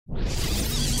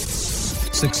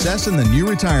Success in the New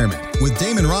Retirement with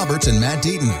Damon Roberts and Matt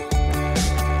Deaton.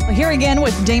 Here again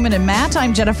with Damon and Matt.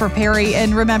 I'm Jennifer Perry.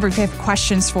 And remember, if you have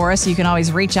questions for us, you can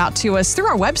always reach out to us through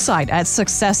our website at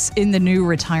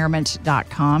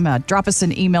successinthenewretirement.com. Drop us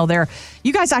an email there.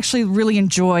 You guys actually really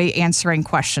enjoy answering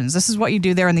questions. This is what you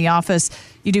do there in the office.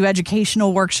 You do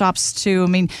educational workshops too. I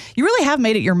mean, you really have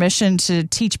made it your mission to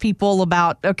teach people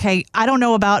about, okay, I don't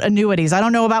know about annuities. I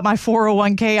don't know about my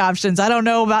 401k options. I don't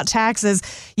know about taxes.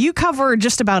 You cover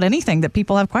just about anything that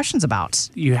people have questions about.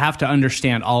 You have to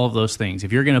understand all of those things.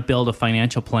 If you're going to build a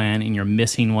financial plan and you're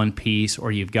missing one piece,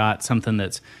 or you've got something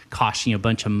that's costing you a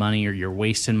bunch of money, or you're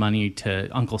wasting money to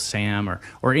Uncle Sam,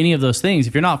 or any of those things,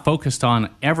 if you're not focused on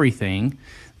everything,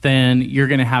 then you're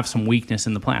going to have some weakness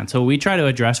in the plan. So we try to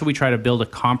address it. We try to build a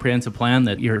comprehensive plan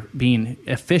that you're being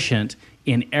efficient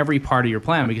in every part of your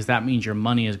plan, because that means your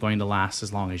money is going to last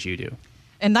as long as you do.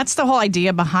 And that's the whole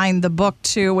idea behind the book,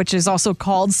 too, which is also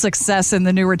called Success in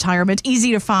the New Retirement.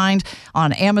 Easy to find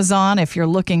on Amazon if you're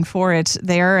looking for it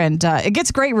there. And it gets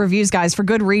great reviews, guys, for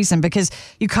good reason, because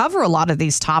you cover a lot of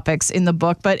these topics in the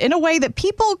book, but in a way that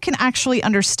people can actually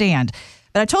understand.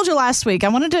 But I told you last week, I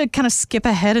wanted to kind of skip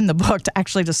ahead in the book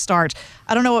to start.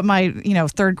 I don't know what my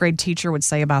third grade teacher would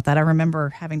say about that. I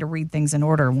remember having to read things in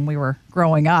order when we were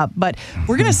growing up. But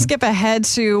we're going to skip ahead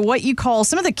to what you call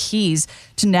some of the keys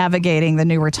to navigating the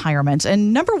new retirement.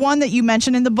 And number one that you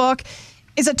mentioned in the book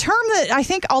is a term that I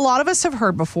think a lot of us have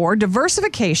heard before,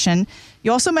 diversification.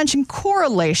 You also mentioned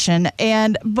correlation.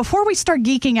 And before we start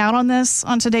geeking out on this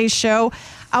on today's show,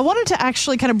 I wanted to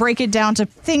actually kind of break it down to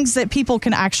things that people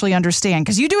can actually understand,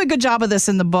 because you do a good job of this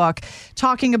in the book,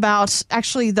 talking about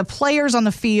actually the players on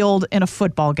the field in a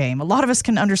football game. A lot of us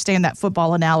can understand that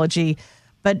football analogy.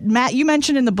 But Matt, you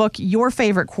mentioned in the book your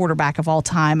favorite quarterback of all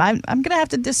time. I'm going to have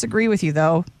to disagree with you,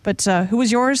 though. But who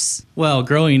was yours? Well,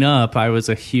 growing up, I was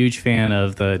a huge fan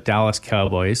of the Dallas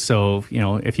Cowboys. So,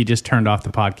 if you just turned off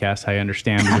the podcast, I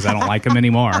understand, because I don't like them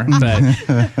anymore.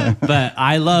 But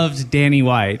I loved Danny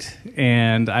White,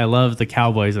 and I loved the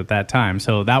Cowboys at that time.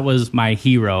 So that was my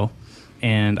hero.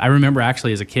 And I remember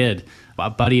actually as a kid,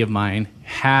 a buddy of mine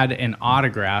had an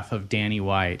autograph of Danny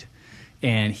White,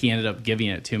 and he ended up giving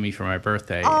it to me for my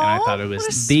birthday. And I thought it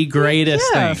was the greatest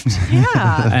thing.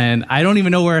 Yeah. And I don't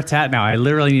even know where it's at now. I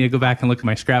literally need to go back and look at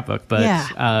my scrapbook.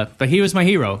 But he was my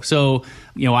hero. So,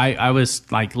 I was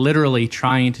like literally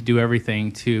trying to do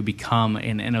everything to become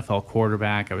an NFL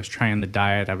quarterback. I was trying the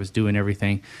diet. I was doing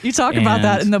everything. You talk about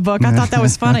that in the book. I thought that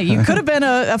was funny. You could have been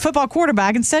a football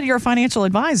quarterback. Instead, you're a financial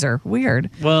advisor. Weird.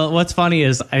 Well, what's funny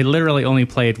is I literally only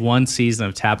played one season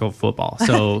of tackle football.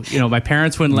 So, my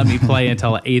parents wouldn't let me play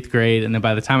until 8th grade. And then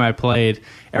by the time I played,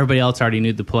 everybody else already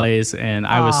knew the plays. And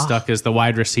I was stuck as the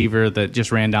wide receiver that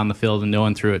just ran down the field and no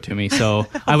one threw it to me. So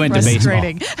I went to baseball.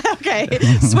 Okay.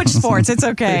 Switch sports. It's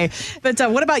okay. But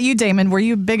what about you, Damon? Were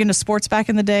you big into sports back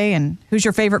in the day? And who's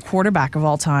your favorite quarterback of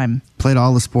all time? Played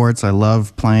all the sports. I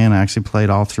love playing. I actually played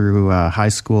all through high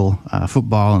school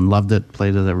football and loved it.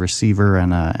 Played as a receiver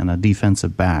and a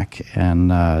defensive back, and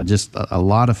just a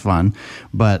lot of fun.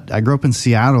 But I grew up in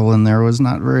Seattle, and there was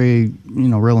not very,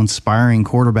 real inspiring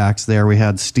quarterbacks there. We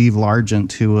had Steve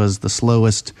Largent, who was the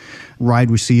slowest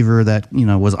wide receiver that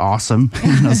was awesome.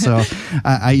 So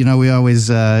we always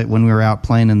when we were out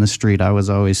playing in the street, I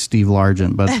was always Steve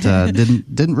Largent, but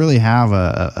didn't really have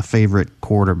a favorite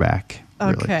quarterback.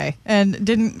 Really. Okay. And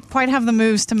didn't quite have the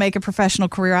moves to make a professional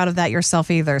career out of that yourself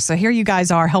either. So here you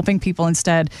guys are helping people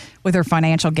instead with their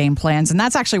financial game plans. And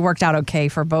that's actually worked out okay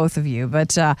for both of you.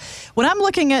 But when I'm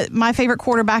looking at my favorite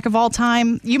quarterback of all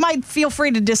time, you might feel free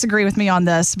to disagree with me on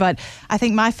this, but I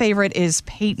think my favorite is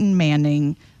Peyton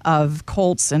Manning of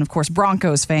Colts and, of course,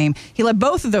 Broncos fame. He led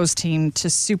both of those teams to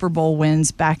Super Bowl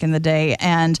wins back in the day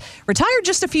and retired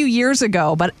just a few years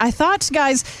ago. But I thought,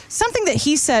 guys, something that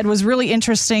he said was really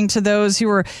interesting to those who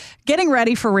were getting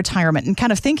ready for retirement and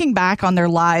kind of thinking back on their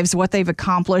lives, what they've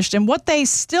accomplished and what they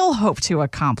still hope to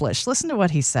accomplish. Listen to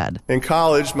what he said. In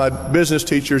college, my business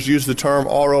teachers used the term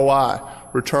ROI,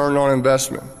 return on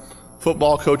investment.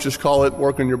 Football coaches call it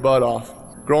working your butt off.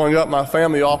 Growing up, my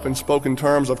family often spoke in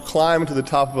terms of climbing to the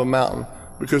top of a mountain,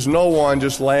 because no one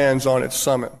just lands on its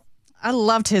summit. I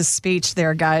loved his speech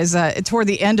there, guys. Toward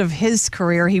the end of his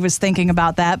career, he was thinking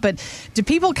about that. But do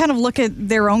people kind of look at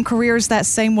their own careers that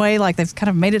same way, like they've kind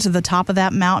of made it to the top of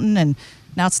that mountain and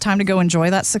now it's time to go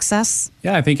enjoy that success?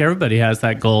 Yeah, I think everybody has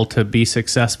that goal to be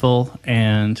successful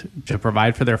and to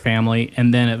provide for their family,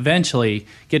 and then eventually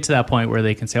get to that point where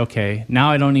they can say, okay, now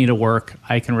I don't need to work.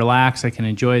 I can relax. I can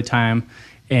enjoy time.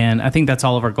 And I think that's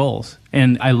all of our goals.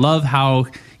 And I love how,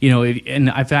 and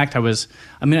in fact, I'm going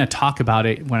to talk about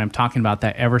it when I'm talking about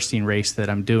that Everesting race that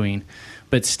I'm doing.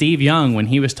 But Steve Young, when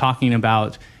he was talking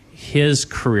about his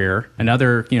career,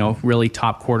 another, really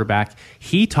top quarterback,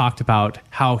 he talked about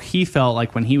how he felt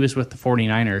like when he was with the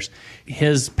 49ers,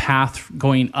 his path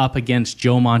going up against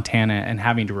Joe Montana and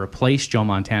having to replace Joe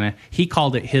Montana, he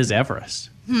called it his Everest.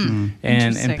 And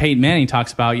Peyton Manning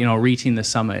talks about, reaching the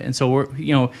summit. And so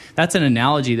that's an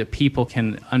analogy that people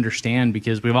can understand,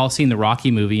 because we've all seen the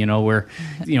Rocky movie, where,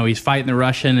 he's fighting the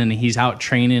Russian and he's out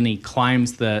training and he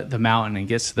climbs the mountain and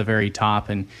gets to the very top,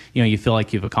 and, you feel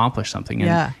like you've accomplished something.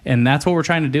 And that's what we're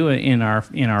trying to do in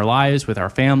our lives, with our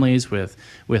families, with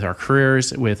our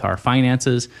careers, with our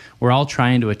finances. We're all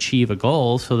trying to achieve a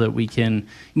goal so that we can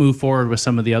move forward with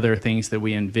some of the other things that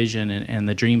we envision and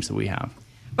the dreams that we have.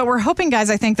 But we're hoping, guys,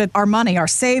 I think that our money, our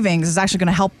savings is actually going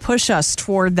to help push us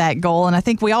toward that goal. And I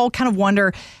think we all kind of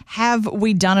wonder, have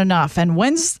we done enough? And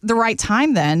when's the right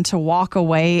time then to walk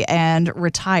away and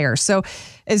retire? So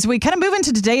as we kind of move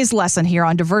into today's lesson here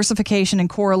on diversification and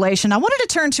correlation, I wanted to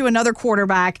turn to another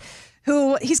quarterback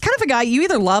who, he's kind of a guy, you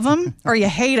either love him or you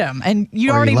hate him. And you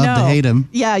already know. To hate him.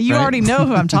 Yeah, you already know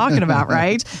who I'm talking about,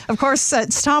 right? Of course,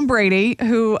 it's Tom Brady,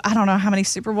 who, I don't know how many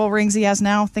Super Bowl rings he has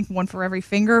now. I think one for every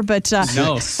finger. But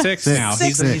no, six now.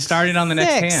 He's starting on the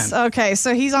next hand. Okay,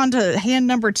 so he's on to hand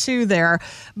number 2 there.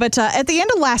 But at the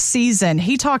end of last season,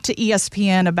 he talked to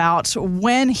ESPN about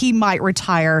when he might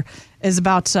retire. Is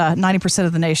about 90%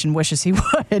 of the nation wishes he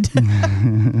would.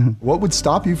 What would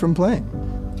stop you from playing?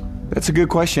 That's a good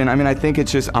question. I mean, I think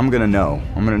it's just, I'm going to know.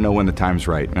 I'm going to know when the time's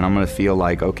right. And I'm going to feel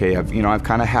like, okay, I've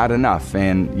kind of had enough.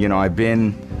 And,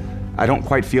 I don't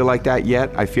quite feel like that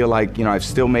yet. I feel like, I've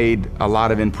still made a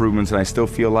lot of improvements, and I still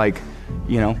feel like,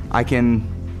 I can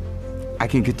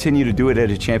continue to do it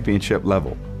at a championship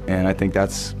level. And I think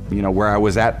that's, where I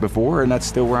was at before, and that's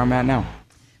still where I'm at now.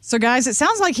 So, guys, it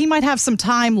sounds like he might have some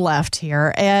time left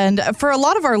here. And for a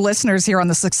lot of our listeners here on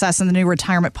the Success in the New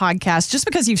Retirement podcast, just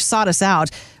because you've sought us out,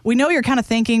 we know you're kind of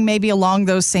thinking maybe along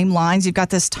those same lines. You've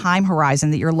got this time horizon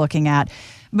that you're looking at.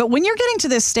 But when you're getting to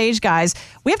this stage, guys,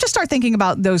 we have to start thinking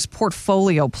about those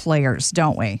portfolio players,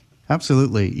 don't we?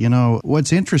 Absolutely.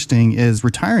 What's interesting is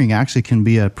retiring actually can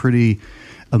be a pretty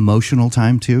emotional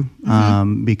time too,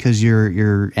 because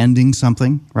you're ending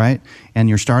something, right? And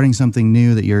you're starting something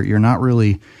new that you're not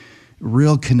really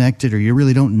real connected, or you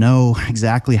really don't know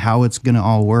exactly how it's going to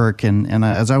all work. And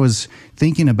as I was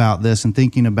thinking about this and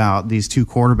thinking about these 2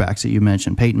 quarterbacks that you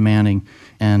mentioned, Peyton Manning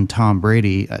and Tom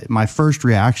Brady, my first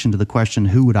reaction to the question,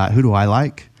 who do I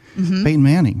like? Peyton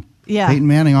Manning. Yeah. Peyton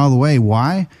Manning all the way.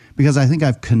 Why? Because I think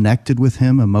I've connected with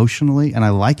him emotionally, and I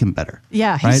like him better.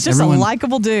 Yeah, he's just a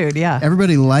likable dude. Yeah,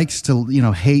 everybody likes to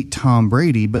hate Tom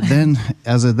Brady, but then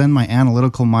then my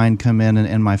analytical mind come in,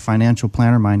 and my financial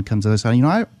planner mind comes in. So I'm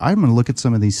going to look at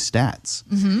some of these stats.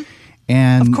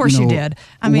 And of course you did.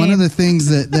 One of the things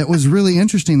that was really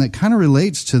interesting that kind of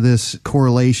relates to this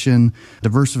correlation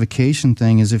diversification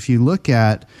thing is if you look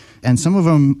at, and some of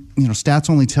them, stats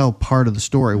only tell part of the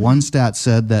story. One stat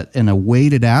said that in a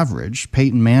weighted average,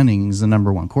 Peyton Manning is the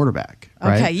number 1 quarterback.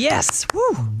 Right? Okay, yes.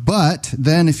 Woo. But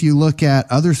then if you look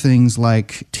at other things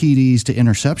like TDs to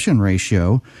interception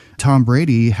ratio, Tom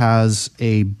Brady has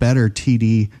a better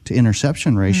TD to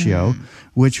interception ratio,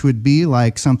 which would be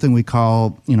like something we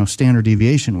call, standard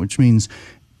deviation, which means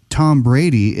Tom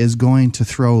Brady is going to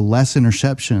throw less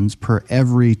interceptions per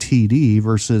every TD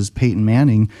versus Peyton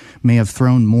Manning may have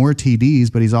thrown more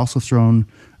TDs, but he's also thrown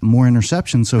more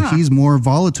interceptions, so he's more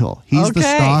volatile. He's the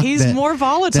stock more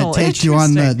volatile. That takes you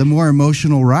on the more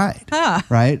emotional ride,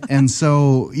 right? And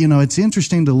so, it's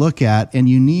interesting to look at, and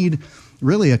you need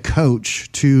really a coach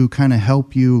to kind of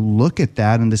help you look at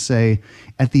that and to say,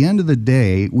 at the end of the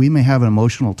day, we may have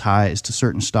emotional ties to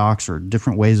certain stocks or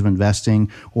different ways of investing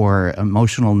or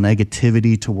emotional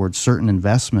negativity towards certain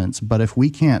investments. But if we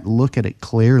can't look at it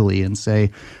clearly and say,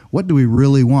 what do we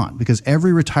really want? Because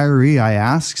every retiree I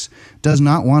ask does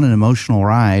not want an emotional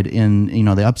ride in,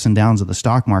 the ups and downs of the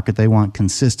stock market. They want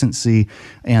consistency,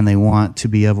 and they want to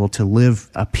be able to live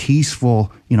a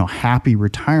peaceful, happy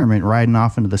retirement riding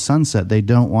off into the sunset. They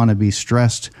don't want to be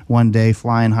stressed one day,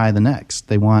 flying high the next.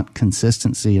 They want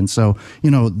consistency. And so,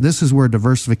 this is where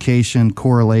diversification,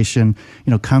 correlation,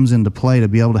 comes into play to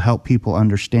be able to help people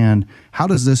understand, how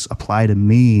does this apply to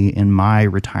me in my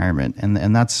retirement?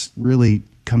 And that's really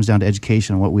comes down to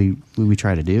education and what we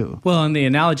try to do. Well, and the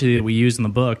analogy that we use in the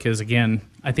book is, again,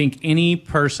 I think any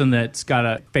person that's got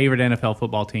a favorite NFL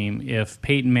football team, if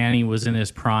Peyton Manning was in his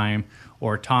prime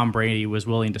or Tom Brady was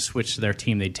willing to switch to their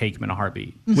team, they'd take him in a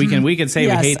heartbeat. We can say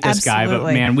we hate this guy,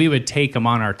 but man, we would take him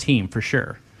on our team for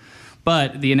sure.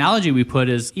 But the analogy we put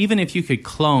is, even if you could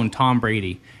clone Tom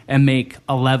Brady and make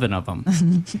 11 of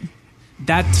them,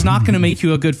 that's not going to make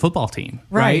you a good football team,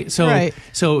 right? Right.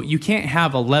 So you can't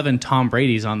have 11 Tom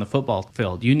Bradys on the football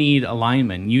field. You need a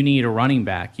lineman. You need a running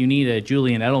back. You need a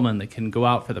Julian Edelman that can go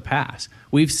out for the pass.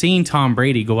 We've seen Tom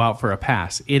Brady go out for a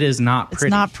pass. It is not pretty.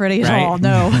 It's not pretty right? at all,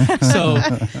 no.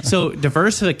 So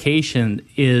diversification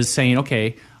is saying,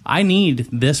 okay, I need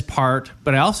this part,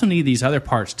 but I also need these other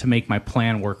parts to make my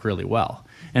plan work really well.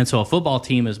 And so a football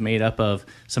team is made up of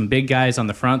some big guys on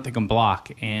the front that can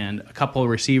block and a couple of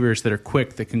receivers that are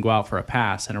quick that can go out for a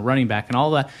pass and a running back and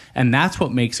all that. And that's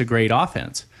what makes a great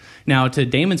offense. Now, to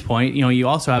Damon's point, you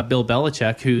also have Bill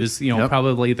Belichick, who's,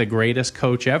 probably the greatest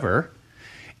coach ever.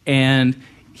 And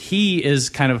he is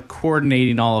kind of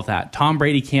coordinating all of that. Tom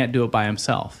Brady can't do it by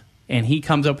himself. And he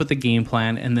comes up with the game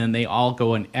plan, and then they all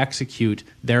go and execute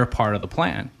their part of the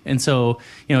plan. And so,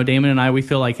 Damon and I, we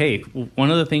feel like, hey, one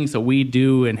of the things that we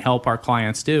do and help our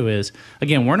clients do is,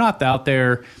 again, we're not out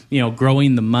there,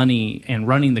 growing the money and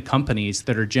running the companies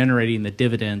that are generating the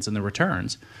dividends and the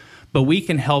returns. But we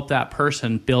can help that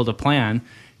person build a plan,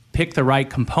 pick the right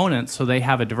components so they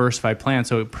have a diversified plan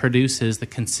so it produces the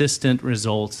consistent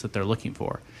results that they're looking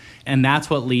for. And that's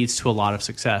what leads to a lot of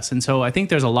success. And so I think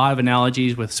there's a lot of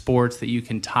analogies with sports that you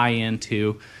can tie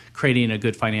into creating a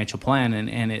good financial plan.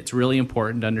 And it's really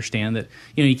important to understand that,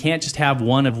 you can't just have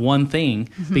one of one thing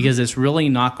because it's really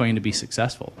not going to be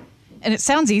successful. And it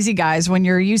sounds easy, guys, when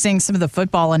you're using some of the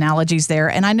football analogies there.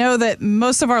 And I know that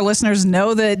most of our listeners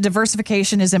know that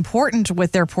diversification is important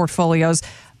with their portfolios,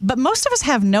 but most of us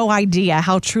have no idea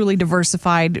how truly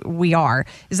diversified we are.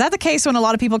 Is that the case when a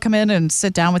lot of people come in and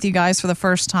sit down with you guys for the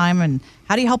first time? And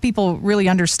how do you help people really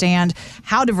understand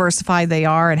how diversified they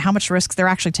are and how much risk they're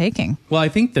actually taking? Well, I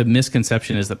think the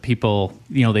misconception is that people,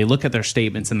 they look at their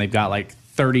statements and they've got like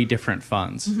 30 different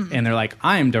funds and they're like,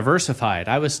 I am diversified.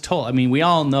 I was told, we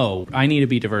all know I need to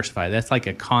be diversified. That's like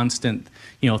a constant,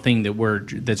 thing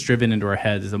that's driven into our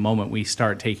heads the moment we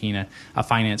start taking a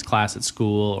finance class at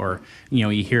school or,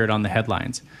 you hear it on the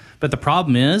headlines. But the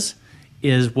problem is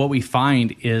what we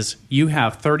find is you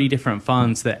have 30 different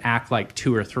funds that act like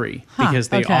 2 or 3 because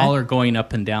they all are going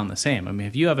up and down the same.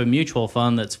 If you have a mutual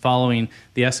fund that's following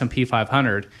the S&P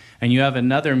 500 and you have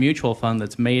another mutual fund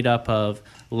that's made up of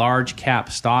large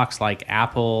cap stocks like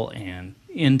Apple and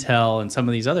Intel and some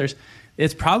of these others,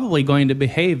 it's probably going to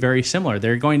behave very similar.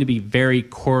 They're going to be very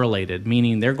correlated,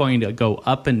 meaning they're going to go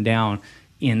up and down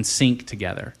in sync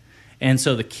together. And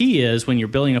so the key is when you're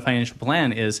building a financial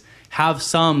plan is have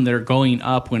some that are going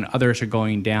up when others are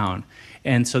going down.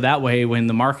 And so that way when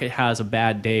the market has a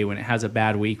bad day, when it has a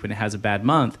bad week, when it has a bad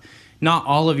month, not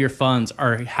all of your funds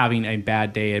are having a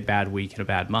bad day, a bad week, and a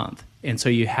bad month. And so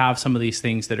you have some of these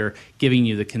things that are giving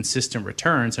you the consistent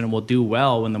returns and it will do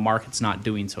well when the market's not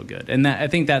doing so good. And I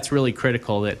think that's really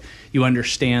critical that you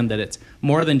understand that it's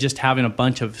more than just having a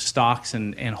bunch of stocks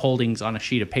and holdings on a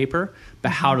sheet of paper, but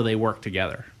how do they work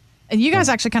together? And you guys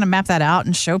actually kind of map that out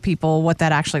and show people what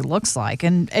that actually looks like.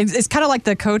 And it's kind of like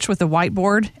the coach with the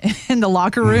whiteboard in the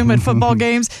locker room at football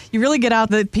games. You really get out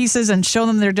the pieces and show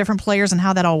them their different players and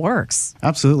how that all works.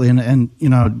 Absolutely. And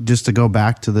just to go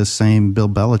back to this same Bill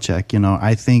Belichick,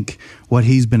 I think what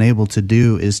he's been able to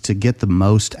do is to get the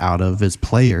most out of his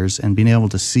players and being able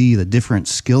to see the different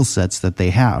skill sets that they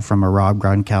have, from a Rob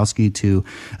Gronkowski to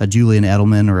a Julian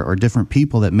Edelman or different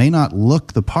people that may not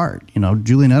look the part.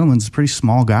 Julian Edelman's a pretty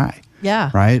small guy.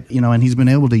 Yeah. Right. And he's been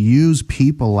able to use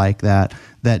people like that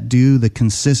do the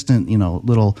consistent,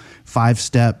 little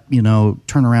 5-step,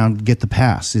 turn around, get the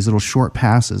pass, these little short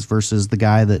passes versus the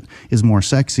guy that is more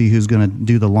sexy who's going to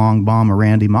do the long bomb of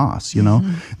Randy Moss.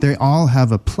 They all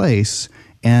have a place.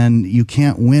 And you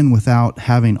can't win without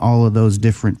having all of those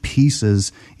different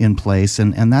pieces in place.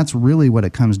 And that's really what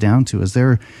it comes down to is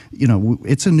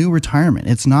it's a new retirement.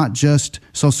 It's not just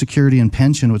Social Security and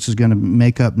pension, which is going to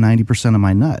make up 90% of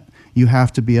my nut. You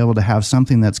have to be able to have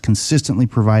something that's consistently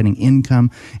providing income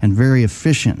and very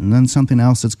efficient, and then something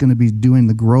else that's going to be doing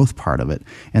the growth part of it.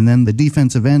 And then the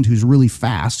defensive end who's really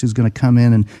fast, who's going to come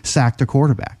in and sack the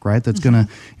quarterback, right? That's going to,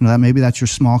 that maybe that's your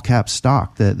small cap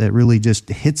stock that really just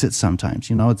hits it sometimes.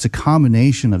 It's a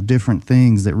combination of different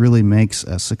things that really makes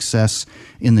a success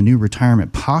in the new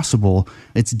retirement possible.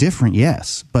 It's different,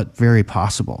 yes, but very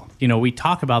possible. We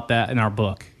talk about that in our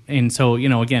book. And so,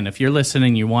 again, if you're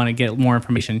listening, you want to get more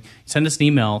information, send us an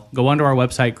email, go onto our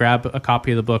website, grab a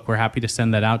copy of the book. We're happy to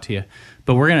send that out to you.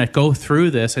 But we're going to go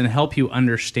through this and help you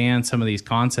understand some of these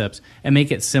concepts and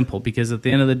make it simple, because at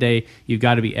the end of the day, you've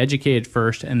got to be educated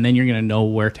first, and then you're going to know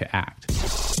where to act.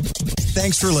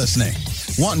 Thanks for listening.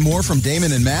 Want more from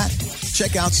Damon and Matt?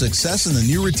 Check out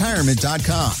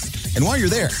successinthenewretirement.com. And while you're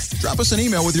there, drop us an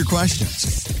email with your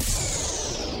questions.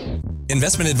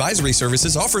 Investment advisory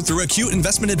services offered through Acute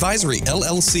Investment Advisory,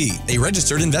 LLC, a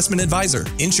registered investment advisor.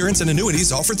 Insurance and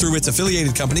annuities offered through its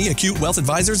affiliated company, Acute Wealth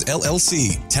Advisors,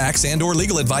 LLC. Tax and or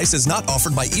legal advice is not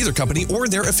offered by either company or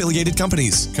their affiliated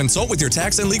companies. Consult with your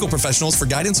tax and legal professionals for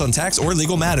guidance on tax or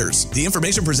legal matters. The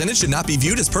information presented should not be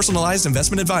viewed as personalized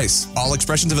investment advice. All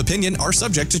expressions of opinion are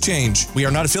subject to change. We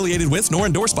are not affiliated with nor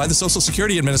endorsed by the Social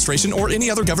Security Administration or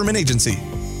any other government agency.